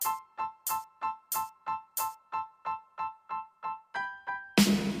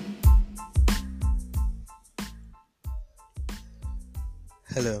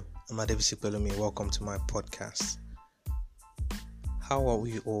Hello, I'm Adebisi Pelumi. Welcome to my podcast. How are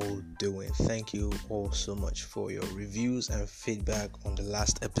we all doing? Thank you all so much for your reviews and feedback on the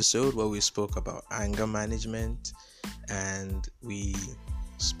last episode where we spoke about anger management and we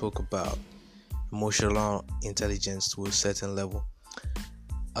spoke about emotional intelligence to a certain level.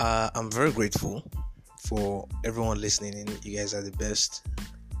 I'm very grateful for everyone listening in. You guys are the best.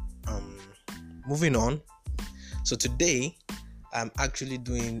 Moving on. So today, I'm actually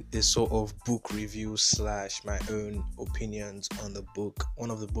doing a sort of book review / my own opinions on the book. One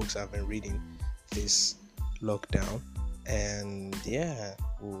of the books I've been reading this lockdown. And yeah,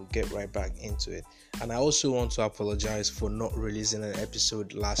 we'll get right back into it. And I also want to apologize for not releasing an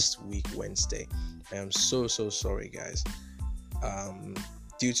episode last week, Wednesday. I am so sorry, guys.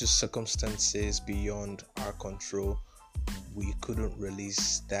 Due to circumstances beyond our control, we couldn't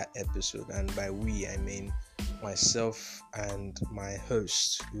release that episode. And by we, I mean myself and my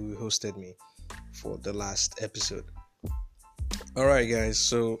host who hosted me for the last episode. Alright guys,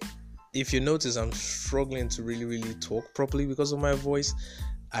 so if you notice I'm struggling to really talk properly because of my voice.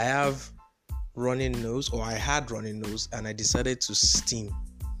 I have running nose, or I had running nose, and I decided to steam.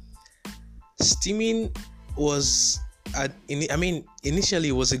 Steaming was initially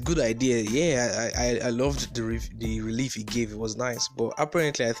it was a good idea. Yeah, I loved the relief it gave. It was nice, but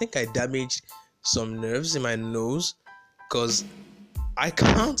apparently I think I damaged some nerves in my nose because I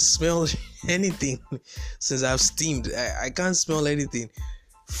can't smell anything since I've steamed. I can't smell anything,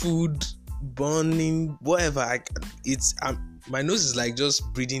 food, burning, whatever. My nose is like just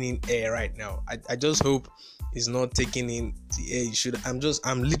breathing in air right now. I just hope it's not taking in the air.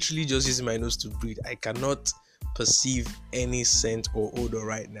 I'm literally just using my nose to breathe. I cannot perceive any scent or odor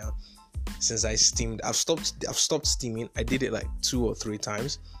right now since I steamed. I've stopped steaming. I did it like 2 or 3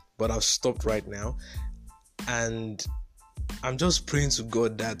 times, but I've stopped right now, and I'm just praying to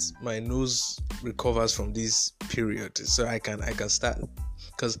God that my nose recovers from this period so I can start,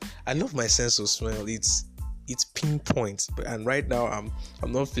 because I love my sense of smell. It's pinpoint, and right now I'm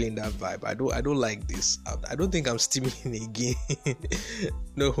not feeling that vibe. I don't like this. I don't think I'm steaming again.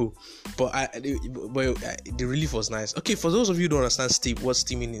 No, but the relief was nice. Okay, for those of you who don't understand what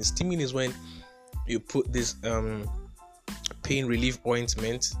steaming is when you put this pain relief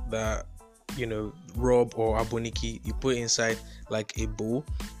ointment that rub or aboniki, you put inside like a bowl,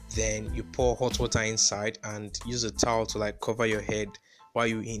 then you pour hot water inside and use a towel to like cover your head while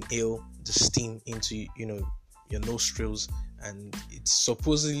you inhale the steam into your nostrils, and it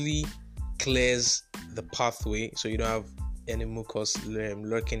supposedly clears the pathway so you don't have any mucus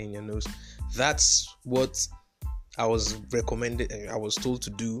lurking in your nose. That's what I was recommended and I was told to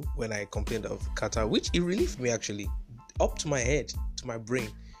do when I complained of catarrh, which it relieved me actually up to my head, to my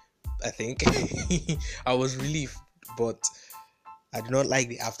brain. I think I was relieved, but I do not like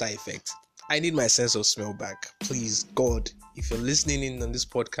the after effect. I need my sense of smell back. Please, God, if you're listening in on this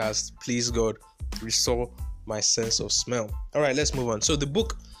podcast, please, God, restore my sense of smell. All right, let's move on. So the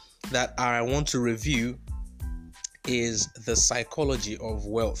book that I want to review is The Psychology of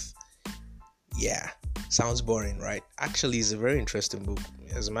Wealth. Yeah, sounds boring, right? Actually, it's a very interesting book.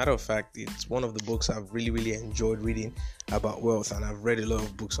 As a matter of fact, it's one of the books I've really enjoyed reading about wealth, and I've read a lot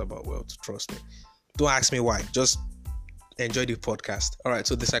of books about wealth, trust me. Don't ask me why, just enjoy the podcast. All right,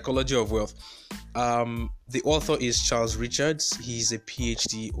 so The Psychology of Wealth. The author is Charles Richards. He's a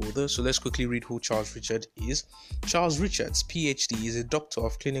PhD holder. So let's quickly read who Charles Richards is. Charles Richards, PhD, is a doctor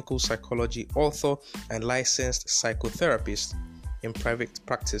of clinical psychology, author, and licensed psychotherapist in private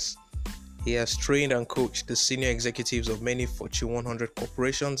practice. He has trained and coached the senior executives of many Fortune 100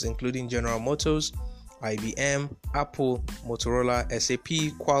 corporations, including General Motors, IBM, Apple, Motorola,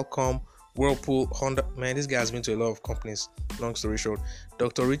 SAP, Qualcomm, Whirlpool, Honda. Man, this guy has been to a lot of companies. Long story short,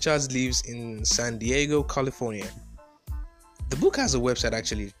 Dr. Richards lives in San Diego, California. The book has a website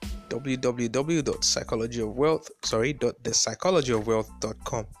actually,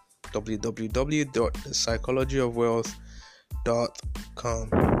 thepsychologyofwealth.com. www.thepsychologyofwealth.com.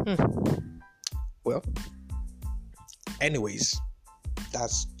 Well, anyways,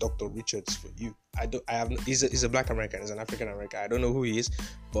 that's Dr. Richards for you. He's a Black American, he's an African American. I don't know who he is,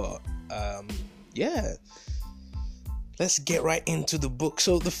 but yeah. Let's get right into the book.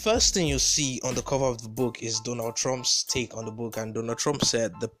 So the first thing you see on the cover of the book is Donald Trump's take on the book, and Donald Trump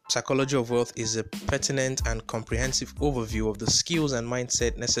said the Psychology of Wealth is a pertinent and comprehensive overview of the skills and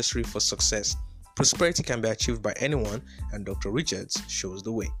mindset necessary for success. Prosperity can be achieved by anyone, and Dr. Richards shows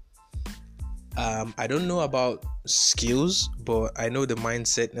the way. I don't know about skills, but I know the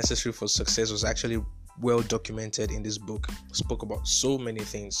mindset necessary for success was actually well documented in this book. Spoke about so many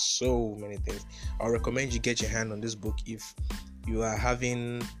things. I'll recommend you get your hand on this book if you are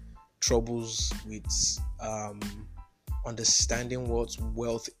having troubles with understanding what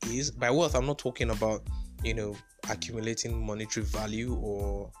wealth is. By wealth, I'm not talking about, accumulating monetary value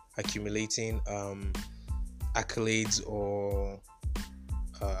or accumulating accolades or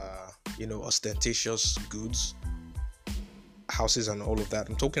ostentatious goods, houses, and all of that.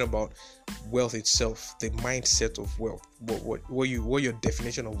 I'm talking about wealth itself, the mindset of wealth. What your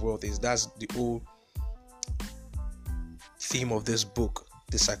definition of wealth is. That's the whole theme of this book.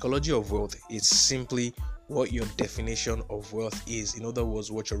 The psychology of wealth is simply what your definition of wealth is. In other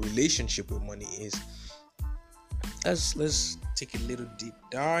words, what your relationship with money is. Let's take a little deep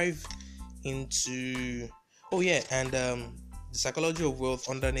dive into the psychology of wealth.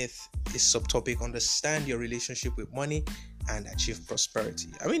 Underneath is subtopic: understand your relationship with money and achieve prosperity.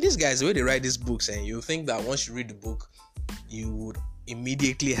 I mean, these guys, the way they write these books, and you think that once you read the book, you would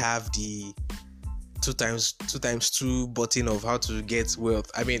immediately have the 2x2 button of how to get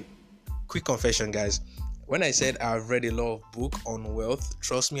wealth. I mean, quick confession, guys. When I said I've read a lot of book on wealth,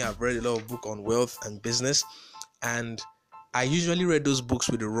 trust me, I've read a lot of book on wealth and business, and I usually read those books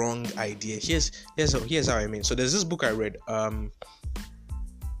with the wrong idea. Here's how I mean. So there's this book I read,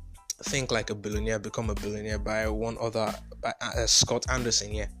 Think Like a Billionaire, Become a Billionaire, by Scott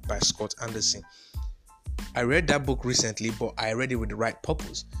Anderson. Yeah, by Scott Anderson. I read that book recently, but I read it with the right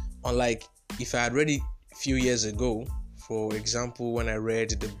purpose. Unlike if I had read it a few years ago, for example, when I read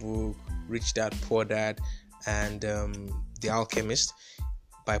the book Rich Dad Poor Dad and The Alchemist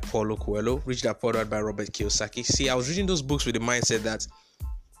by Paulo Coelho, Rich Dad Poor Dad by Robert Kiyosaki. See, I was reading those books with the mindset that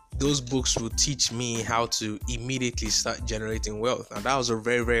those books will teach me how to immediately start generating wealth, and that was a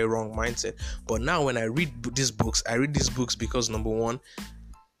very, very wrong mindset. But now when I read these books because, number one,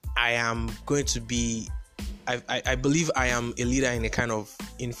 I am going to be I believe I am a leader in a kind of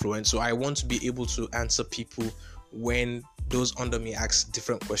influence, so I want to be able to answer people when those under me ask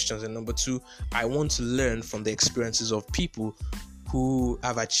different questions. And number two, I want to learn from the experiences of people who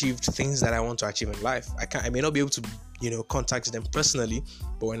have achieved things that I want to achieve in life. I may not be able to, contact them personally,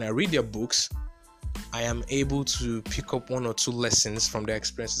 but when I read their books, I am able to pick up one or two lessons from their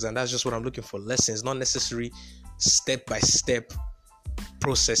experiences, and that's just what I'm looking for. Lessons, not necessarily step-by-step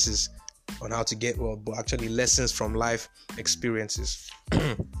processes on how to get well, but actually lessons from life experiences.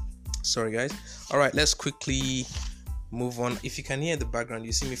 Sorry, guys. All right, let's quickly move on. If you can hear the background,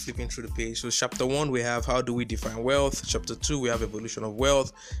 you see me flipping through the page. So chapter 1, we have how do we define wealth. Chapter 2, we have evolution of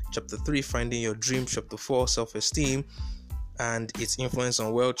wealth. Chapter 3, finding your dream. Chapter 4, self-esteem and its influence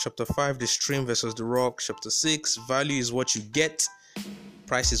on wealth. Chapter 5, the stream versus the rock. Chapter 6, value is what you get,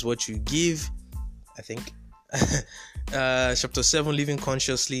 price is what you give, I think. Chapter 7, living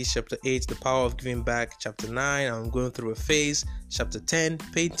consciously. Chapter 8, the power of giving back. Chapter 9, I'm going through a phase. Chapter 10,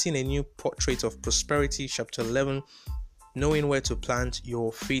 painting a new portrait of prosperity. Chapter 11, knowing where to plant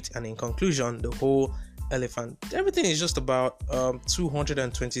your feet. And in conclusion, the whole elephant. Everything is just about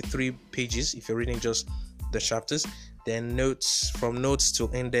 223 pages if you're reading just the chapters. Then from notes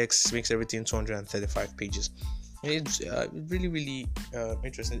to index makes everything 235 pages. It's really, really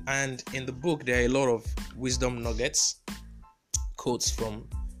interesting. And in the book, there are a lot of wisdom nuggets, quotes from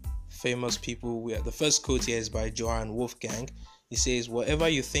famous people. The first quote here is by Johann Wolfgang. He says, whatever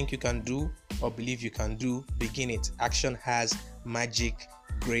you think you can do or believe you can do, begin it. Action has magic,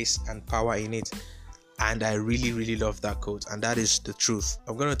 grace, and power in it. And I really, really love that quote. And that is the truth.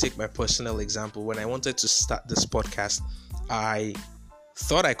 I'm going to take my personal example. When I wanted to start this podcast, I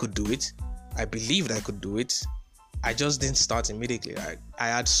thought I could do it. I believed I could do it. I just didn't start immediately. I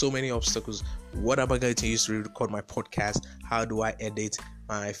had so many obstacles. What am I going to use to record my podcast? How do I edit?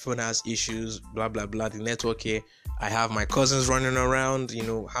 My phone has issues, blah, blah, blah. The network here. I have my cousins running around.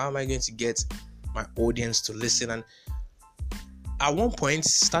 How am I going to get my audience to listen? And at one point,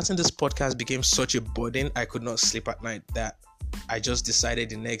 starting this podcast became such a burden. I could not sleep at night that I just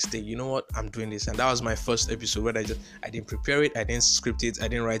decided the next day, you know what, I'm doing this. And that was my first episode where I didn't prepare it. I didn't script it. I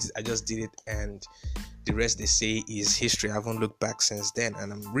didn't write it. I just did it. And the rest, they say, is history. I haven't looked back since then,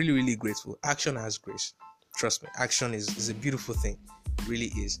 and I'm really, really grateful. Action has grace. Trust me, action is a beautiful thing. It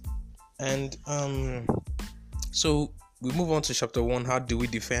really is. And so we move on to chapter 1. How do we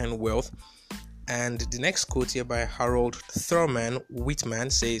define wealth? And the next quote here by Harold Thurman Whitman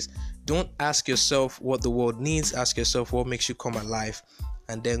says, don't ask yourself what the world needs. Ask yourself what makes you come alive,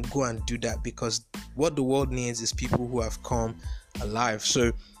 and then go and do that, because what the world needs is people who have come alive.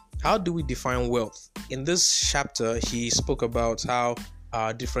 So how do we define wealth? In this chapter, he spoke about how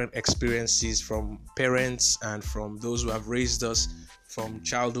our different experiences from parents and from those who have raised us, from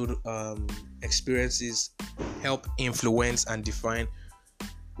childhood experiences, help influence and define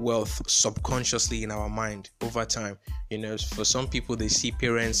wealth subconsciously in our mind over time. For some people, they see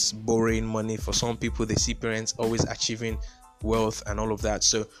parents borrowing money. For some people, they see parents always achieving wealth and all of that.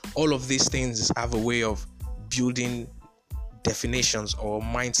 So all of these things have a way of building definitions or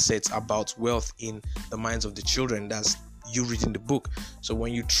mindsets about wealth in the minds of the children. That's you reading the book. So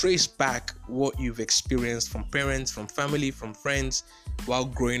when you trace back what you've experienced from parents, from family, from friends while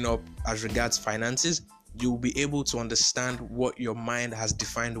growing up as regards finances, you'll be able to understand what your mind has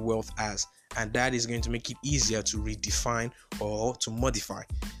defined wealth as, and that is going to make it easier to redefine or to modify.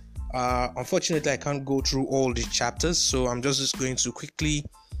 Unfortunately, I can't go through all the chapters, so I'm just going to quickly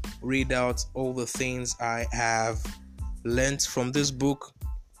read out all the things I have learned from this book,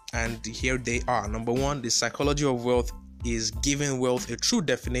 and here they are. Number 1, the psychology of wealth is giving wealth a true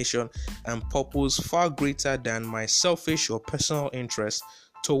definition and purpose far greater than my selfish or personal interest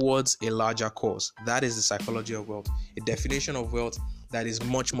towards a larger cause. That is the psychology of wealth, a definition of wealth that is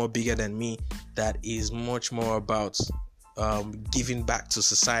much more bigger than me, that is much more about giving back to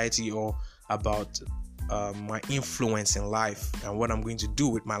society, or about my influence in life and what I'm going to do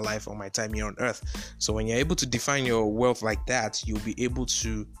with my life or my time here on earth. So when you're able to define your wealth like that, you'll be able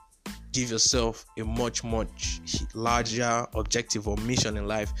to give yourself a much larger objective or mission in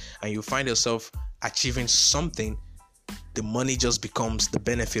life, and you find yourself achieving something. The money just becomes the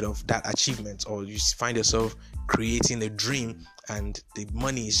benefit of that achievement, or you find yourself creating a dream and the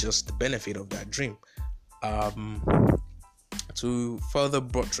money is just the benefit of that dream. To further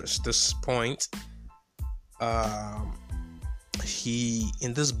buttress this point, in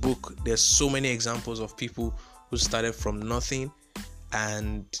this book, there's so many examples of people who started from nothing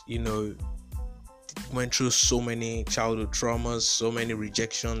and went through so many childhood traumas, so many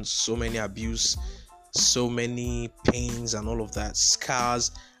rejections, so many abuse, so many pains and all of that,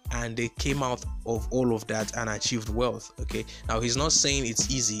 scars, and they came out of all of that and achieved wealth. Okay, now he's not saying it's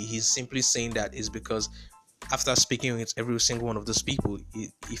easy, he's simply saying that is because after speaking with every single one of those people,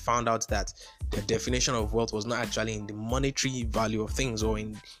 he found out that the definition of wealth was not actually in the monetary value of things, or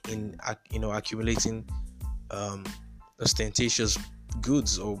in accumulating ostentatious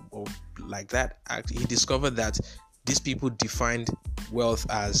goods or like that. He discovered that these people defined wealth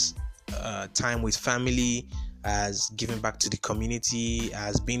as time with family, as giving back to the community,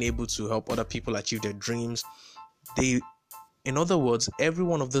 as being able to help other people achieve their dreams. In other words, every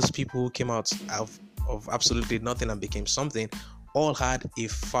one of those people who came out of absolutely nothing and became something all had a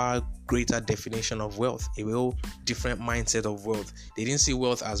far greater definition of wealth, a real different mindset of wealth. They didn't see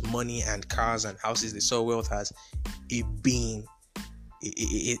wealth as money and cars and houses. They saw wealth as a being,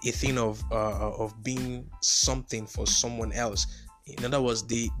 a thing of being something for someone else. In other words,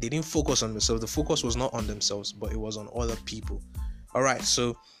 they didn't focus on themselves. The focus was not on themselves, but it was on other people. All right,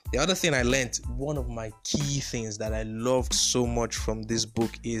 so the other thing I learned, one of my key things that I loved so much from this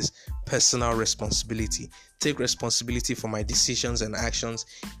book, is personal responsibility. Take responsibility for my decisions and actions,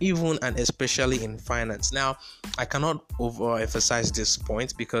 even and especially in finance. Now, I cannot overemphasize this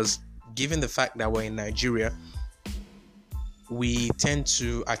point because given the fact that we're in Nigeria, we tend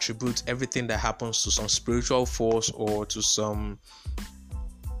to attribute everything that happens to some spiritual force or to some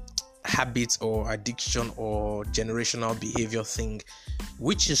habit or addiction or generational behavior thing,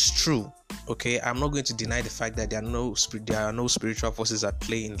 which is true. Okay, I'm not going to deny the fact that there are no spiritual forces at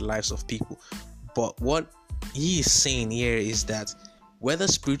play in the lives of people, but what he is saying here is that whether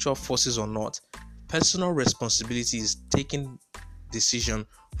spiritual forces or not, personal responsibility is taking decision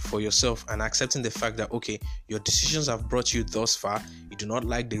for yourself and accepting the fact that okay, your decisions have brought you thus far. You do not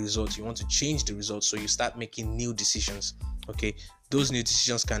like the results, you want to change the results, so you start making new decisions. Okay, those new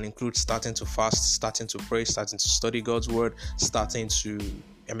decisions can include starting to fast, starting to pray, starting to study God's word, starting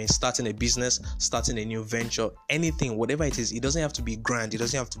a business, starting a new venture, anything, whatever it is. It doesn't have to be grand, it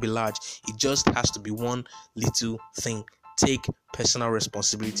doesn't have to be large, it just has to be one little thing. Take personal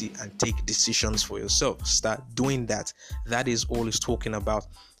responsibility and take decisions for yourself. Start doing that. That is all he's talking about.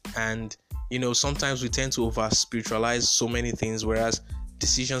 And sometimes we tend to over spiritualize so many things, whereas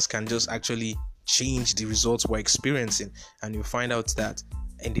decisions can just actually change the results we're experiencing. And you find out that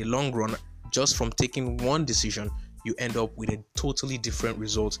in the long run, just from taking one decision, you end up with a totally different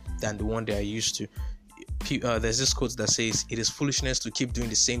result than the one they are used to. There's this quote that says, it is foolishness to keep doing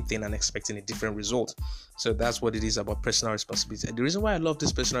the same thing and expecting a different result. So that's what it is about personal responsibility. And the reason why I love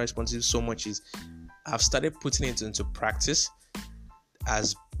this personal responsibility so much is I've started putting it into practice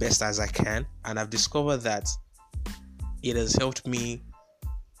as best as I can, and I've discovered that it has helped me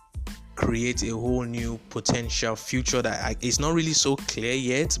create a whole new potential future that it's not really so clear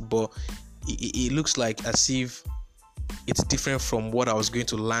yet, but it looks like as if it's different from what I was going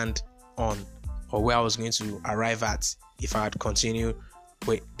to land on or where I was going to arrive at if I had continued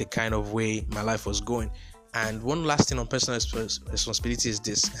the kind of way my life was going. And one last thing on personal responsibility is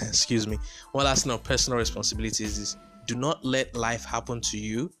this. Excuse me. One last thing on personal responsibility is this: do not let life happen to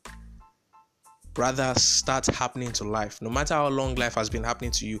you. Rather, start happening to life. No matter how long life has been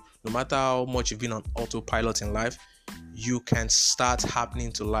happening to you, no matter how much you've been on autopilot in life, you can start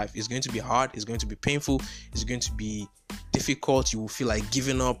happening to life. It's going to be hard. It's going to be painful. It's going to be difficult. You will feel like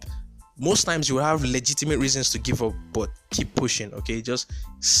giving up. Most times you will have legitimate reasons to give up, but keep pushing, okay? Just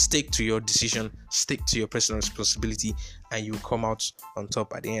stick to your decision, stick to your personal responsibility, and you will come out on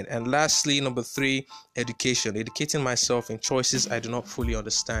top at the end. And lastly, number 3, education. Educating myself in choices I do not fully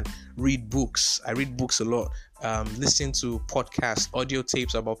understand. Read books. I read books a lot. Listen to podcasts, audio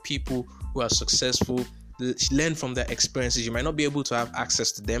tapes about people who are successful. Learn from their experiences. You might not be able to have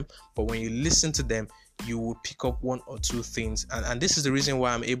access to them, but when you listen to them, you will pick up 1 or 2 things. And this is the reason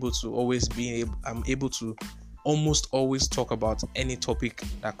why I'm able to almost always talk about any topic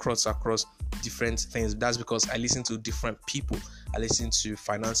that crosses across different things. That's because I listen to different people. I listen to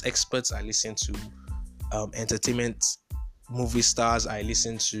finance experts. I listen to entertainment movie stars. I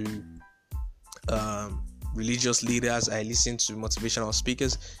listen to religious leaders. I listen to motivational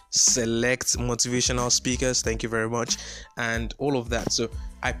speakers, select motivational speakers, thank you very much, and all of that. So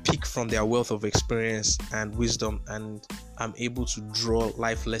I pick from their wealth of experience and wisdom, and I'm able to draw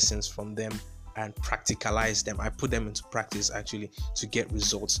life lessons from them and practicalize them. I put them into practice actually to get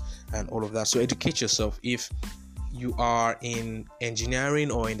results and all of that. So educate yourself. If you are in engineering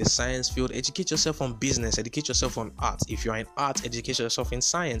or in the science field, educate yourself on business, educate yourself on art. If you are in art, educate yourself in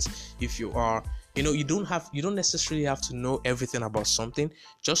science. If you are, you don't necessarily have to know everything about something.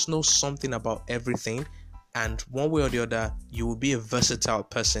 Just know something about everything, and one way or the other, you will be a versatile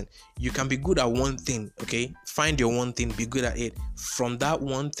person. You can be good at one thing, okay? Find your one thing, be good at it. From that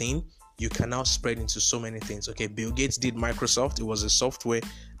one thing, you can now spread into so many things, okay? Bill Gates did Microsoft. It was a software,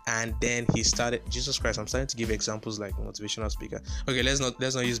 and then he started. Jesus Christ, I'm starting to give examples like motivational speaker. Okay, let's not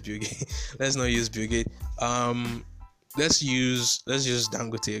use Bill Gates. Let's not use Bill Gates. Let's use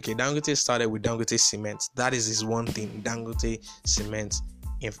Dangote. Okay, Dangote started with Dangote Cement. That is his one thing. Dangote Cement.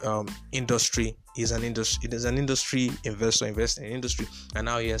 Industry is an industry. It is an industry investor investing in industry, and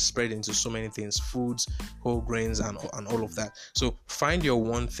now he has spread into so many things: foods, whole grains, and all of that. So find your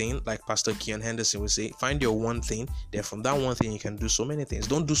one thing, like Pastor Keon Henderson would say. Find your one thing. Then from that one thing, you can do so many things.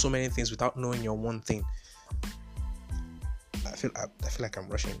 Don't do so many things without knowing your one thing. I feel like I'm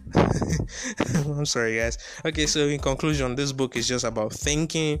rushing. I'm sorry, guys. Okay, so in conclusion, this book is just about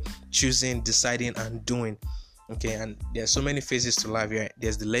thinking, choosing, deciding, and doing. Okay, and there's so many phases to life here.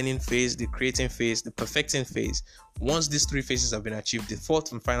 There's the learning phase, the creating phase, the perfecting phase. Once these 3 phases have been achieved, the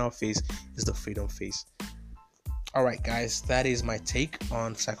 4th and final phase is the freedom phase. All right, guys, that is my take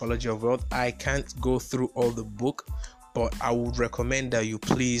on Psychology of Wealth. I can't go through all the book, but I would recommend that you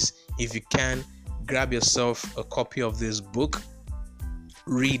please, if you can, grab yourself a copy of this book,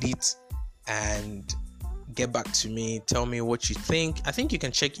 read it, and get back to me. Tell me what you think. I think you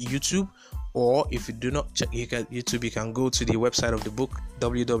can check YouTube, or if you do not check YouTube, you can go to the website of the book,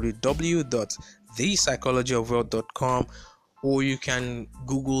 www.thepsychologyofwealth.com, or you can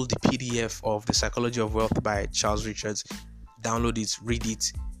Google the PDF of The Psychology of Wealth by Charles Richards. Download it, read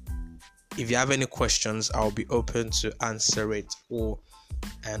it. If you have any questions, I'll be open to answer it,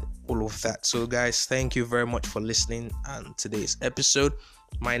 and all of that. So guys, thank you very much for listening on today's episode.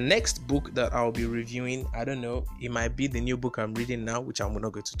 My next book that I'll be reviewing, I don't know, it might be the new book I'm reading now, which I'm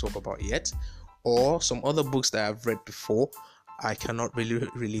not going to talk about yet, or some other books that I've read before. I cannot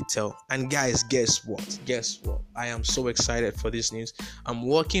really tell. And guys, guess what? I am so excited for this news. I'm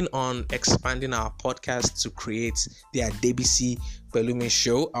working on expanding our podcast to create the Adebisi Pelumi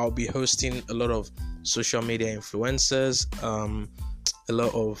Show. I'll be hosting a lot of social media influencers, a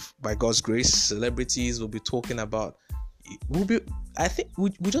lot of, by God's grace, celebrities. Will be talking about. I think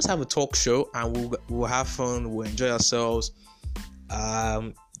we just have a talk show, and we'll have fun. We'll enjoy ourselves.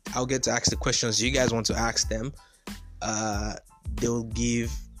 I'll get to ask the questions you guys want to ask them. They'll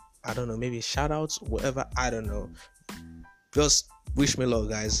give, I don't know, maybe shout outs, whatever. I don't know. Just wish me luck,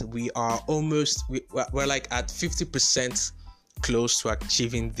 guys. We are almost, we're like at 50% close to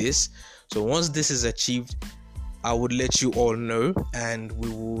achieving this. So once this is achieved, I would let you all know, and we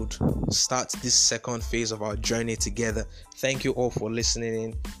would start this second phase of our journey together. Thank you all for listening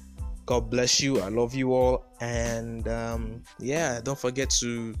in. God bless you. I love you all. And don't forget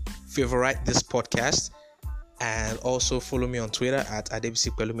to favorite this podcast, and also follow me on Twitter at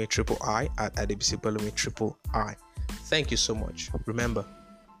Adebisi Pelumi III, at Adebisi Pelumi III. Thank you so much. Remember,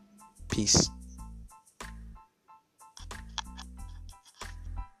 peace.